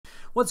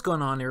What's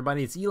going on,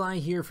 everybody? It's Eli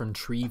here from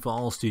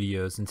TreeFall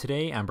Studios, and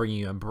today I'm bringing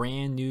you a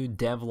brand new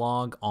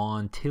devlog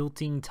on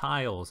tilting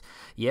tiles.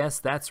 Yes,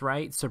 that's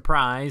right,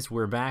 surprise,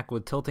 we're back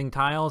with tilting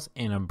tiles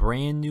and a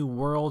brand new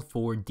world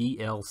for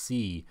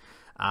DLC.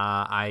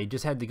 I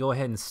just had to go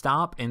ahead and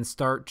stop and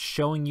start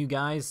showing you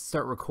guys,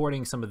 start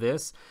recording some of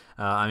this.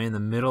 I'm in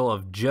the middle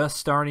of just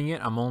starting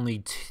it. I'm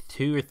only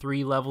 2 or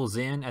 3 levels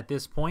in at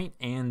this point,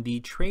 and the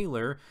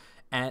trailer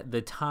at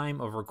the time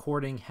of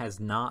recording has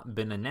not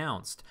been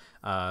announced.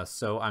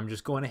 So I'm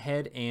just going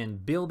ahead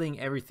and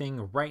building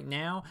everything right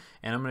now,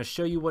 and I'm going to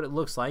show you what it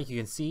looks like. You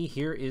can see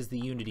here is the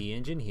Unity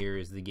engine, here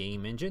is the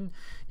game engine.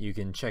 You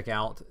can check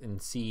out and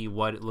see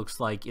what it looks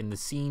like in the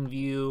scene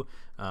view,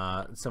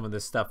 some of the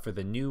stuff for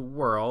the new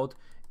world.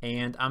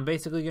 And I'm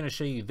basically going to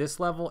show you this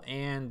level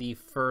and the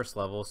first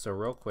level, so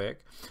real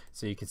quick.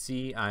 So you can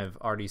see I've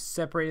already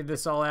separated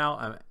this all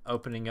out. I'm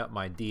opening up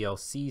my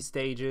DLC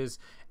stages,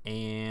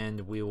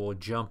 and we will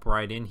jump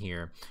right in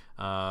here.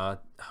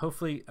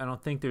 Hopefully, I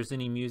don't think there's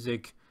any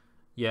music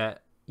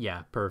yet.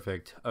 Yeah,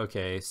 perfect.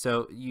 Okay,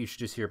 so you should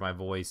just hear my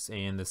voice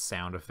and the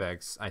sound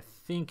effects. I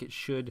think it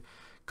should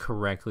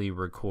correctly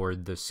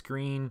record the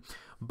screen,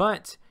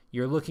 but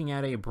you're looking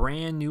at a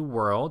brand new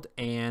world,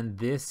 and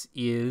this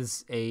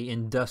is a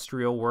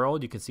industrial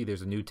world. You can see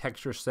there's a new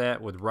texture set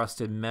with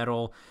rusted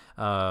metal.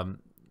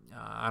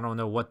 I don't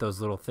know what those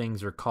little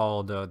things are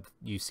called.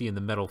 You see in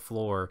the metal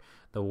floor.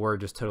 The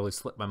word just totally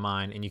slipped my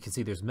mind. And you can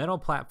see there's metal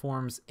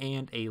platforms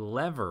and a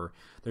lever.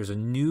 There's a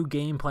new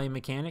gameplay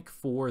mechanic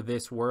for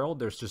this world.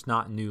 There's just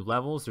not new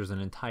levels. There's an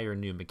entire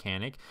new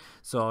mechanic.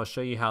 So I'll show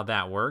you how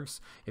that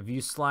works. If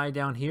you slide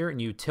down here and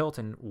you tilt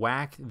and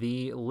whack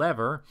the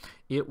lever,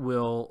 it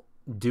will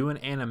do an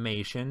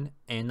animation,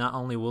 and not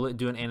only will it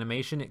do an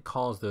animation, it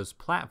calls those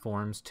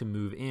platforms to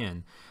move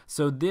in.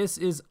 So this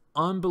is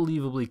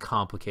unbelievably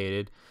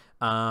complicated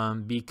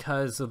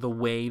because of the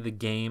way the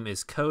game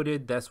is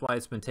coded. That's why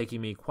it's been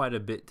taking me quite a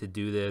bit to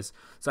do this.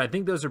 So I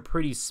think those are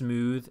pretty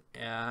smooth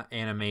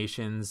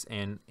animations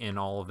and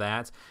all of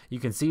that. You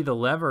can see the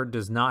lever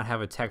does not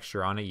have a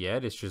texture on it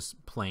yet. It's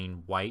just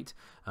plain white,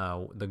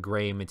 the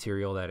gray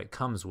material that it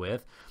comes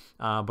with.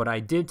 But I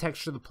did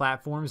texture the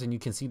platforms, and you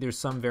can see there's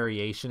some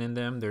variation in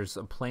them. There's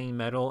a plain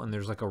metal and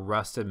there's like a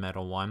rusted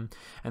metal one.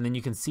 And then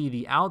you can see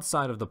the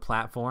outside of the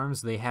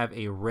platforms, they have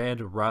a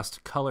red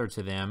rust color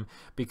to them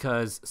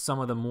because some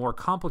of the more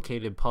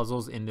complicated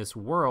puzzles in this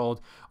world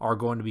are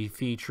going to be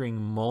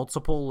featuring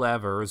multiple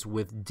levers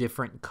with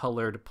different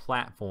colored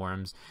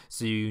platforms.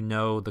 So you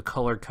know the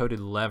color-coded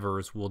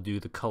levers will do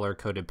the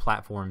color-coded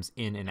platforms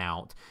in and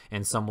out.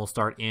 And some will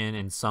start in,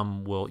 and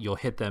some will, you'll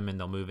hit them and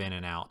they'll move in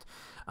and out.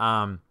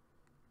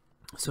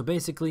 So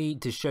basically,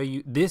 to show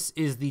you, this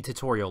is the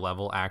tutorial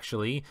level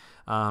actually.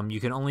 You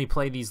can only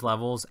play these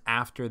levels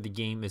after the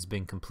game has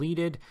been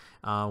completed,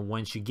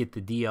 once you get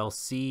the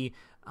DLC,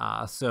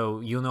 so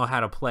you'll know how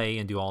to play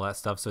and do all that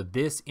stuff. So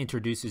this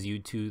introduces you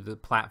to the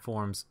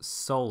platforms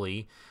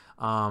solely.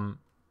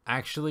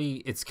 Actually,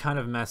 it's kind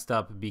of messed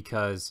up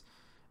because,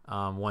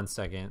 one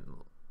second,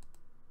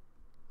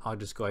 I'll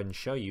just go ahead and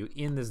show you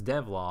in this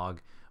devlog.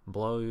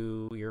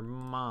 Blow your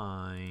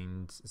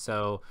mind.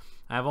 So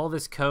I have all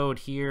this code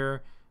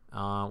here.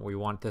 We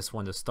want this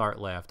one to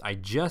start left. I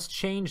just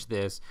changed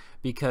this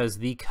because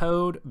the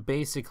code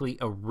basically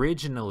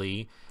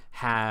originally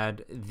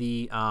had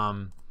the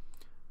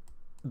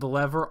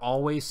lever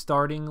always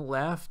starting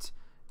left,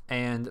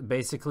 and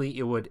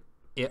basically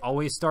it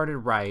always started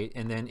right,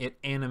 and then it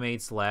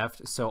animates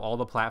left, so all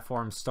the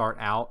platforms start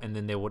out and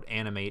then they would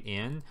animate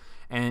in,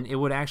 and it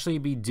would actually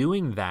be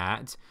doing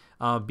that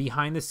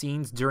behind the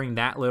scenes during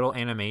that little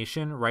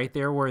animation right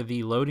there where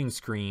the loading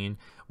screen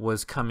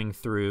was coming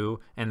through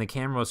and the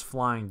camera was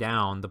flying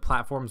down. The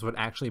platforms would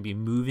actually be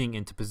moving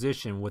into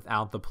position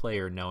without the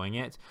player knowing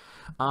it.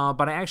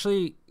 But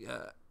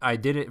I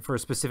did it for a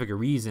specific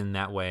reason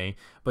that way,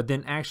 but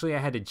then actually I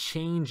had to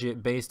change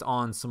it based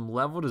on some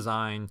level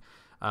design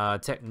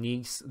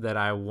techniques that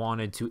I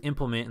wanted to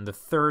implement in the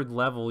third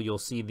level. You'll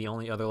see the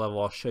only other level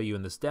I'll show you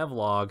in this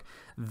devlog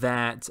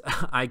that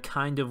I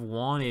kind of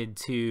wanted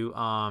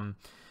to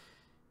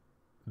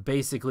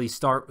basically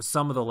start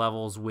some of the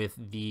levels with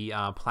the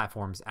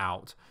platforms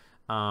out.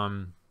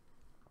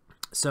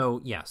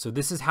 So yeah, so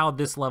this is how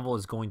this level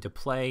is going to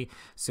play.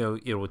 So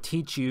it will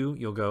teach you,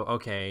 you'll go,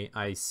 okay,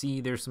 I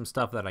see there's some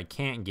stuff that I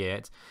can't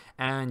get,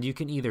 and you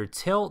can either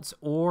tilt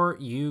or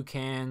you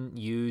can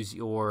use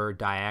your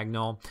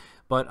diagonal.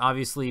 But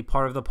obviously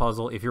part of the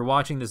puzzle, if you're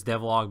watching this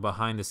devlog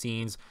behind the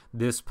scenes,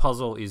 this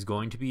puzzle is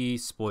going to be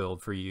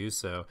spoiled for you.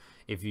 So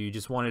if you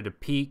just wanted to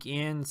peek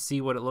in,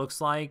 see what it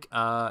looks like,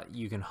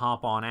 you can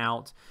hop on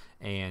out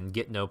and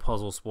get no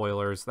puzzle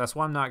spoilers. That's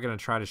why I'm not going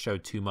to try to show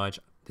too much.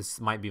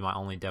 This might be my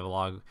only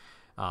devlog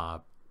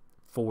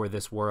for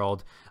this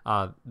world.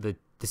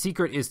 The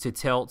secret is to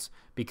tilt,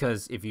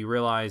 because if you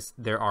realize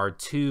there are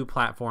 2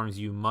 platforms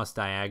you must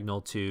diagonal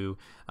to,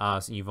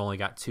 so you've only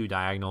got 2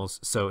 diagonals.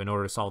 So in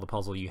order to solve the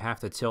puzzle, you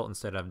have to tilt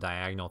instead of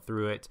diagonal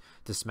through it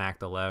to smack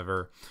the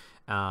lever.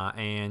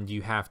 And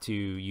you have to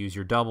use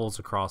your doubles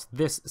across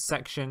this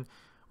section,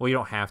 Well, you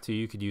don't have to.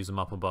 You could use them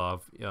up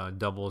above.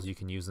 Doubles, you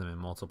can use them in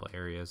multiple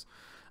areas.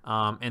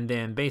 And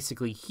then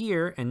basically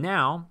here and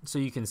now, so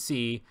you can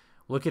see,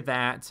 look at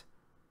that.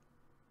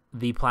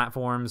 The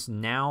platforms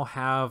now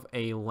have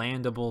a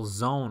landable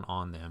zone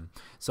on them.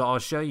 So I'll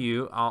show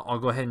you, I'll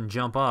go ahead and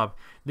jump up.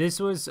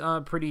 This was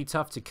pretty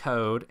tough to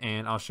code,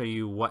 and I'll show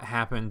you what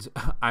happened.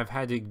 I've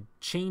had to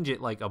change it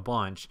like a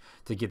bunch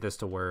to get this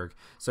to work.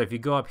 So if you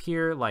go up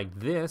here like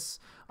this,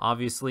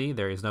 obviously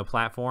there is no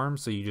platform,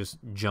 so you just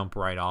jump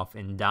right off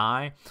and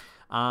die.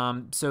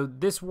 So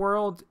this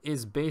world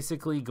is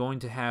basically going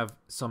to have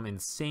some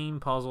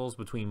insane puzzles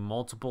between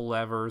multiple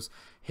levers,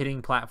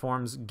 hitting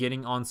platforms,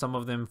 getting on some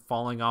of them,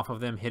 falling off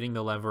of them, hitting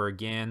the lever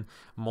again,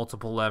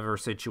 multiple lever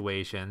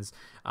situations.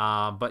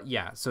 But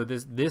yeah, so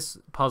this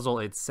puzzle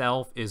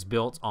itself is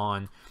built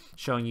on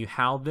showing you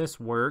how this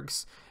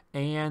works,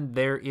 and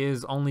there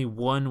is only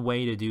one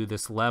way to do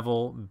this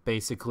level.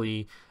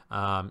 Basically,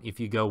 if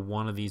you go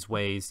one of these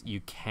ways, you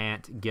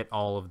can't get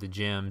all of the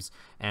gems,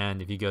 and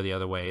if you go the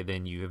other way,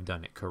 then you have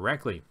done it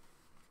correctly.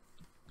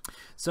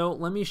 So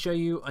let me show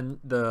you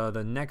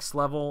the next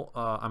level.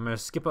 I'm going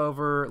to skip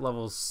over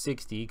level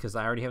 60 because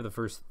I already have the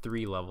first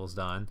 3 levels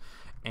done,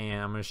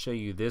 and I'm going to show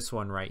you this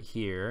one right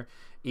here.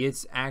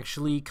 It's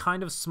actually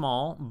kind of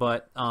small,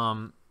 but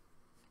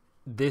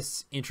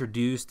this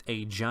introduced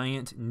a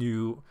giant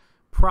new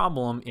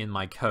problem in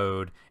my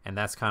code, and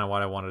that's kind of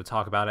what I wanted to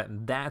talk about it,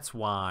 and that's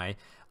why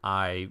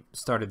I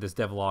started this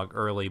devlog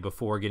early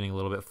before getting a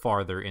little bit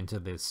farther into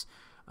this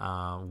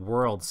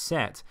world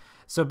set.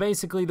 So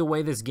basically the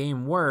way this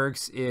game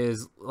works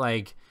is,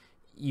 like,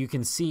 you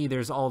can see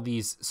there's all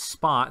these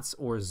spots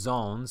or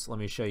zones. Let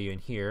me show you in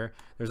here.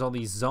 There's all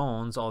these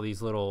zones, all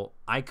these little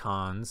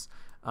icons.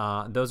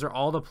 Those are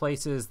all the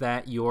places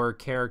that your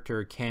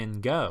character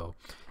can go,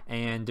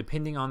 and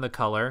depending on the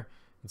color,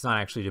 it's not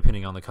actually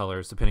depending on the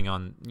colors, depending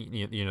on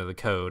you know the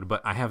code,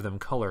 but I have them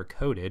color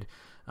coded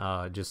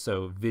just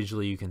so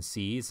visually you can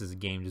see. This is a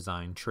game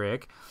design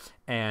trick,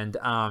 and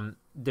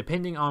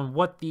depending on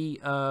what the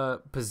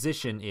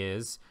position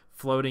is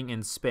floating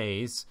in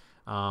space,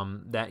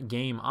 that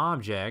game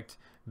object,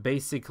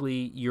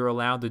 basically you're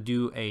allowed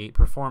to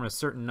perform a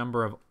certain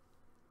number of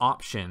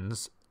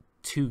options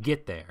to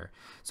get there.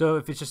 So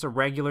if it's just a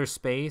regular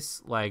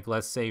space, like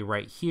let's say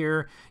right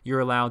here, you're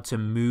allowed to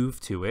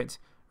move to it,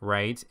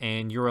 right?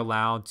 And you're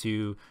allowed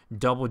to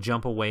double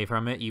jump away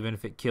from it even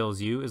if it kills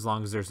you, as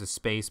long as there's a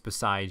space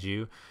beside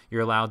you.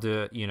 You're allowed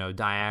to, you know,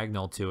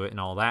 diagonal to it and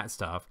all that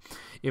stuff.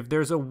 If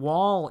there's a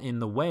wall in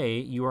the way,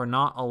 you are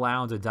not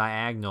allowed to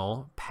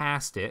diagonal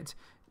past it,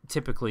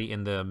 typically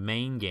in the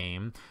main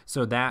game.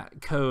 So that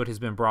code has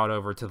been brought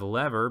over to the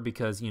lever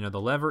because, you know,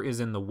 the lever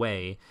is in the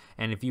way,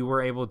 and if you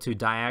were able to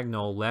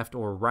diagonal left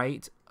or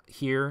right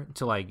here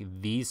to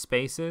like these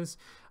spaces,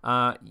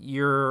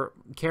 your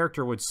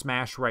character would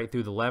smash right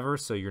through the lever,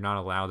 so you're not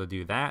allowed to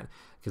do that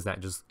because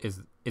that just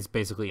it's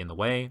basically in the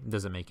way. It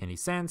doesn't make any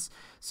sense.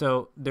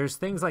 So there's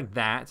things like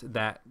that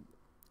that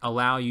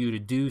allow you to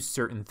do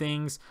certain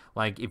things.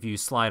 Like if you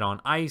slide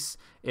on ice,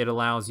 it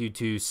allows you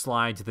to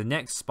slide to the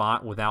next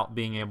spot without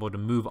being able to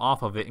move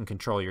off of it and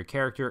control your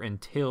character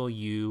until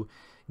you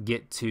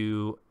get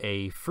to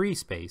a free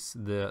space,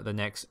 the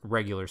next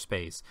regular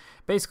space.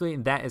 Basically,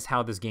 that is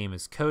how this game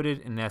is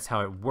coded, and that's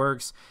how it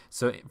works.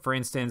 So for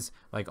instance,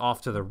 like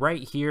off to the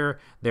right here,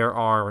 there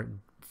are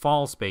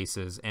fall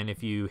spaces, and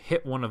if you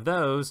hit one of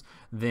those,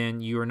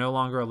 then you are no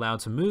longer allowed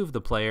to move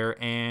the player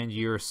and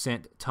you're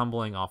sent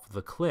tumbling off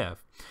the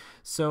cliff.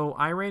 So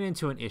I ran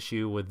into an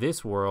issue with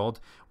this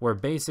world where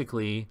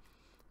basically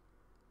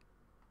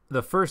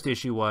the first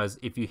issue was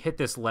if you hit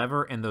this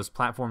lever and those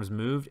platforms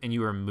moved and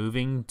you were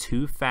moving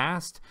too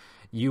fast,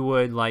 you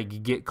would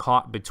like get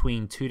caught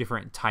between two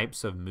different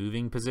types of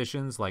moving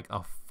positions, like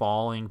a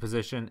falling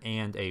position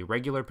and a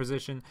regular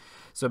position.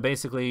 So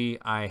basically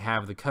I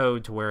have the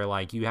code to where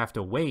like you have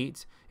to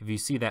wait. If you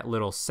see that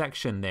little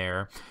section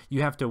there,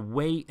 you have to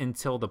wait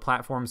until the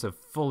platforms have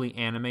fully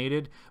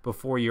animated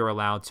before you're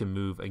allowed to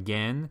move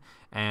again.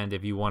 And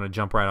if you want to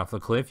jump right off the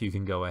cliff, you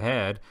can go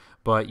ahead,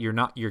 but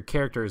your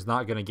character is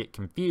not going to get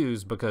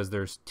confused because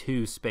there's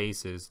two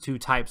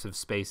types of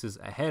spaces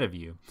ahead of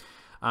you.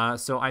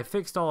 So I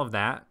fixed all of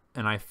that,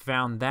 and I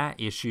found that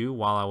issue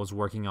while I was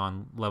working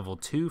on level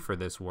 2 for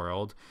this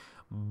world,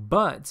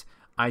 but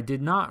I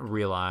did not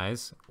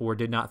realize or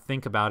did not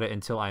think about it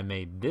until I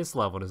made this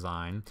level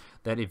design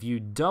that if you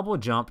double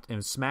jumped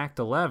and smacked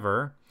a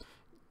lever,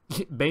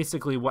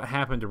 basically what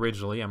happened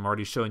originally, I'm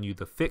already showing you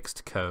the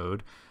fixed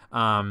code,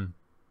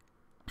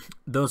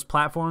 those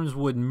platforms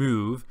would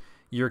move.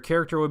 Your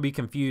character would be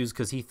confused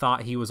because he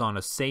thought he was on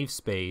a safe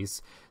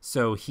space,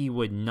 so he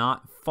would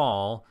not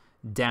fall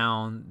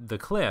down the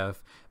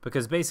cliff,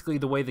 because basically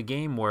the way the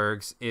game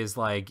works is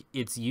like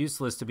it's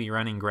useless to be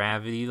running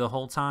gravity the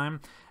whole time,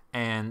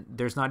 and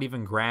there's not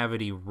even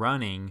gravity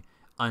running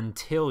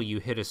until you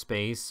hit a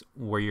space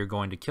where you're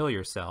going to kill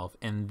yourself,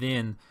 and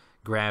then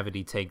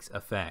gravity takes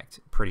effect,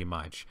 pretty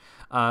much.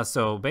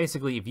 So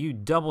basically, if you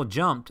double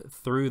jumped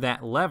through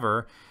that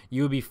lever,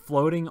 you would be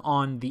floating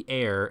on the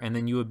air, and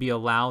then you would be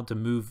allowed to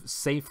move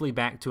safely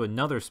back to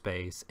another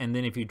space. And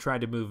then if you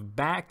tried to move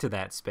back to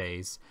that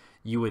space,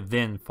 you would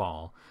then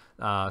fall.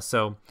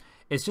 So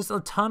it's just a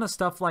ton of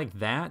stuff like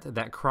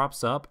that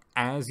crops up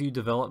as you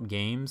develop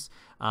games.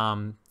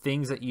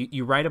 Things that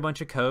you write a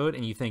bunch of code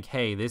and you think,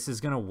 hey, this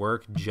is going to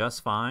work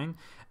just fine.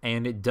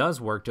 And it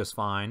does work just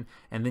fine.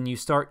 And then you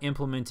start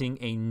implementing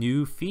a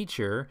new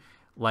feature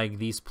like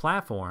these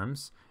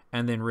platforms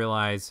and then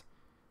realize,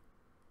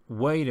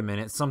 wait a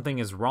minute, something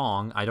is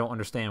wrong. I don't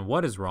understand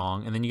what is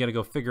wrong. And then you got to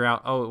go figure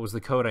out, oh, it was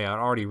the code I had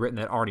already written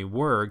that already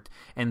worked.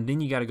 And then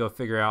you got to go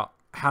figure out,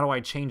 how do I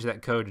change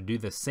that code to do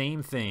the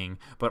same thing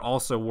but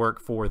also work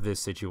for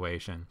this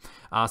situation?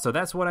 So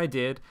that's what I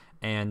did.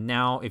 And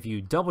now if you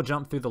double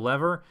jump through the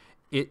lever,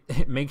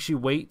 it makes you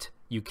wait.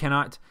 You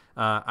cannot,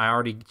 I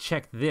already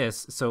checked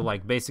this, so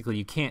like basically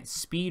you can't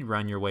speed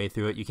run your way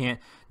through it. You can't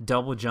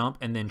double jump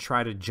and then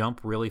try to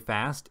jump really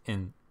fast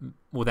and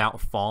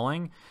without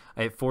falling.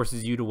 It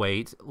forces you to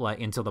wait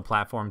like until the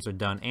platforms are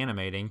done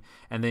animating,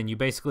 and then you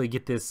basically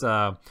get this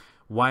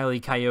Wile E.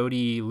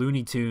 Coyote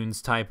Looney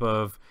Tunes type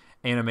of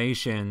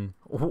animation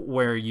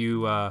where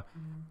you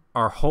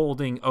are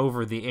holding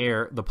over the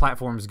air. The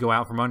platforms go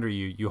out from under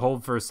you. You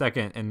hold for a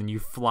second and then you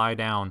fly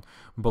down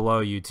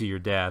below you to your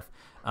death.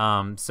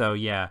 So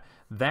yeah,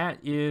 that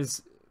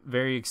is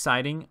very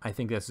exciting. I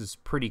think this is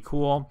pretty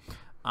cool.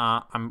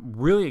 I'm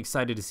really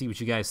excited to see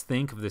what you guys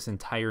think of this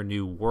entire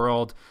new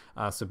world.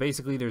 So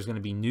basically there's going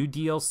to be new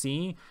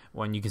DLC.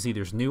 When you can see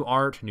there's new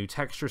art, new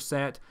texture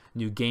set,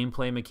 new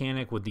gameplay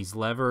mechanic with these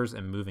levers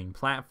and moving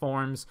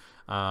platforms,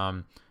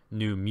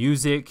 new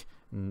music,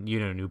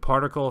 new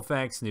particle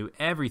effects, new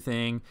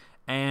everything.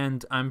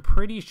 And I'm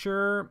pretty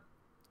sure,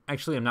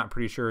 actually I'm not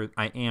pretty sure,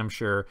 I am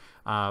sure,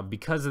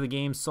 because of the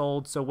game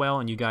sold so well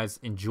and you guys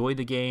enjoyed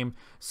the game,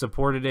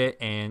 supported it,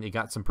 and it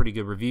got some pretty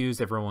good reviews,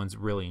 everyone's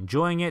really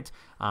enjoying it.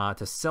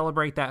 To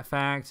celebrate that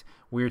fact,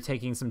 we're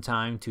taking some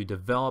time to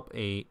develop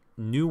a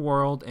new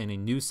world and a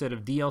new set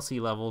of DLC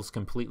levels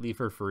completely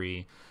for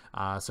free.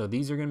 So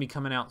these are going to be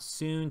coming out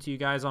soon to you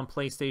guys on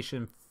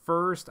PlayStation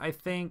first, I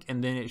think,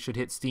 and then it should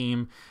hit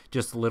Steam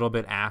just a little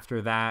bit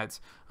after that,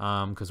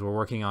 because we're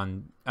working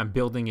on, I'm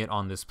building it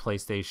on this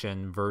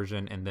PlayStation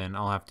version, and then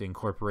I'll have to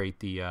incorporate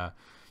the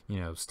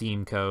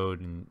Steam code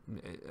and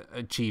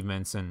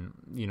achievements and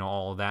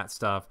all of that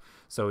stuff.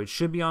 So it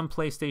should be on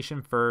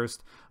PlayStation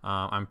first.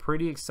 I'm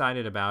pretty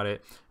excited about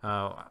it.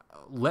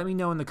 Let me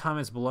know in the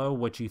comments below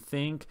what you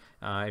think,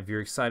 if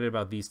you're excited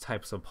about these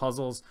types of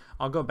puzzles.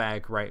 I'll go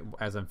back right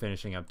as I'm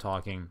finishing up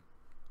talking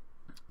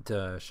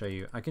to show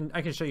you. I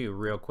can show you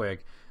real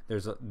quick.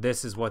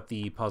 This is what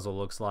the puzzle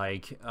looks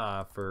like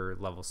for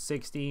level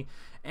 60,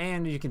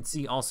 and you can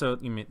see also,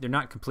 they're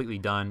not completely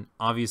done.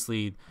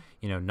 Obviously,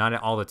 not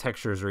all the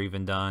textures are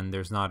even done.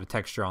 There's not a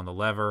texture on the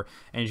lever,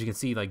 and as you can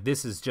see, like,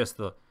 this is just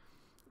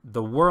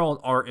the world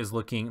art is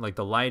looking like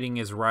the lighting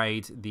is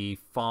right, the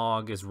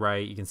fog is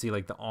right. You can see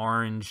like the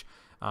orange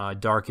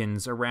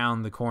darkens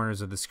around the corners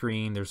of the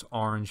screen. There's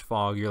orange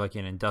fog. You're like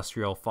in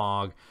industrial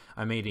fog.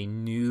 I made a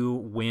new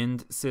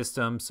wind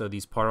system, so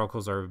these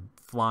particles are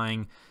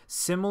flying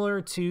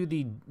similar to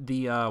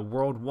the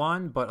World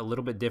 1, but a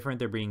little bit different.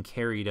 They're being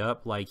carried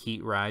up like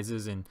heat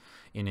rises in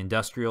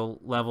industrial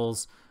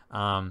levels.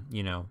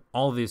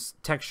 All this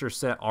texture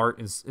set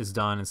art is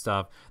done and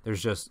stuff.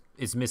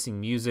 It's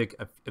missing music,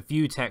 a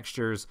few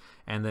textures,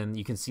 and then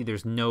you can see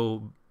there's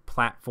no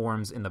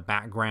platforms in the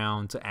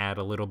background to add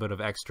a little bit of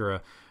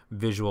extra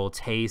visual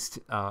taste.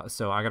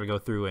 So I got to go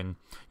through and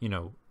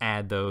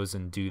add those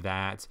and do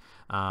that.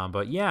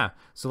 But yeah,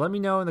 so let me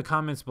know in the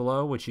comments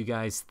below what you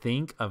guys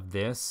think of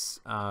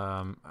this.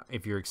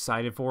 If you're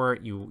excited for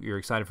it, you're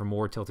excited for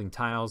more Tilting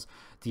Tiles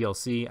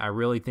DLC. I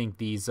really think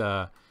these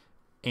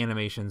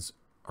animations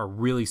are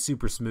really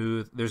super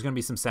smooth. There's going to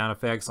be some sound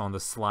effects on the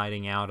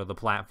sliding out of the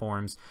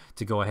platforms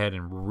to go ahead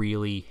and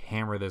really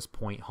hammer this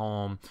point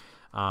home.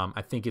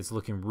 I think it's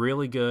looking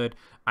really good.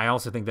 I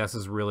also think this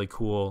is really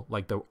cool,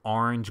 like the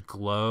orange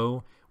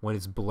glow when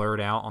it's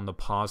blurred out on the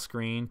pause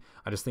screen.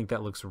 I just think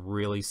that looks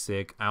really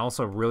sick. I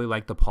also really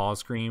like the pause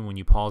screen when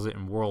you pause it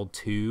in World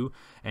 2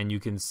 and you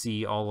can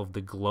see all of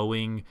the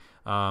glowing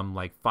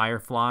like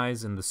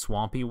fireflies in the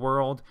swampy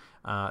world.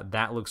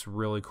 That looks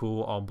really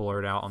cool, all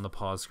blurred out on the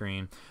pause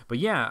screen. But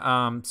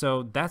yeah,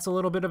 so that's a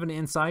little bit of an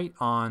insight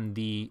on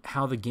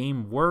how the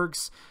game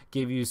works.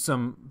 Gave you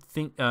some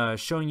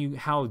showing you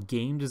how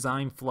game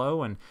design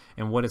flow and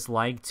what it's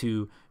like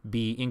to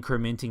be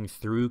incrementing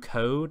through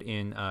code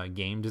in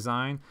game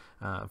design.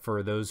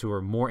 for those who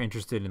are more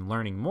interested in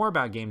learning more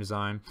about game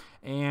design.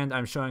 And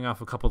I'm showing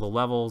off a couple of the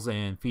levels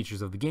and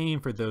features of the game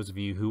for those of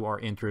you who are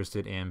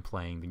interested in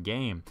playing the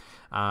game.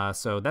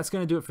 So that's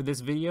going to do it for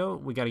this video.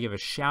 We got to give a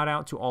shout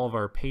out to all of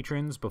our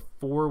patrons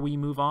before we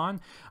move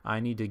on. I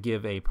need to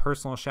give a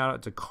personal shout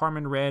out to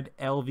Carmen Red,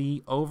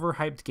 LV,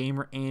 Overhyped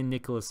Gamer, and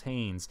Nicholas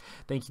Haynes.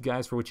 Thank you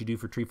guys for what you do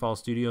for TreeFall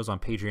Studios on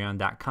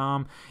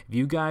Patreon.com. If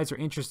you guys are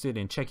interested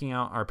in checking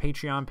out our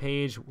Patreon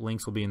page,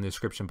 links will be in the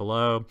description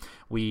below.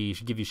 We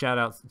should give you shout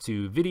outs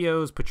to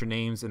videos, put your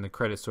names in the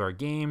credits to our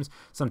games.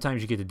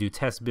 Sometimes you get to do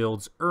test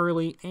builds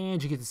early,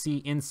 and you get to see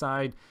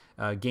inside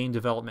game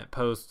development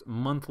posts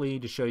monthly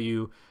to show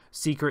you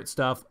secret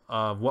stuff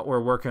of what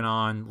we're working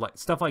on, like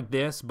stuff like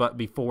this, but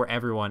before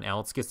everyone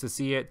else gets to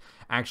see it.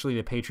 Actually,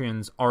 the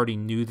patrons already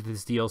knew that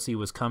this DLC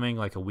was coming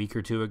like a week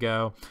or two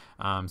ago.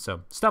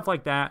 So stuff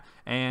like that,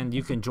 and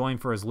you can join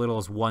for as little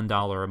as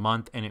 $1 a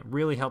month, and it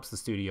really helps the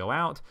studio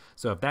out.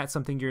 So if that's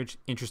something you're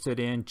interested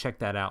in, check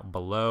that out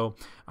below.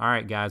 All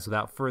right, guys,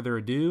 without further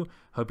ado,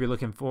 hope you're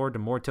looking forward to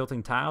more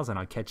tilting tiles, and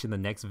I'll catch you in the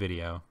next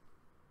video.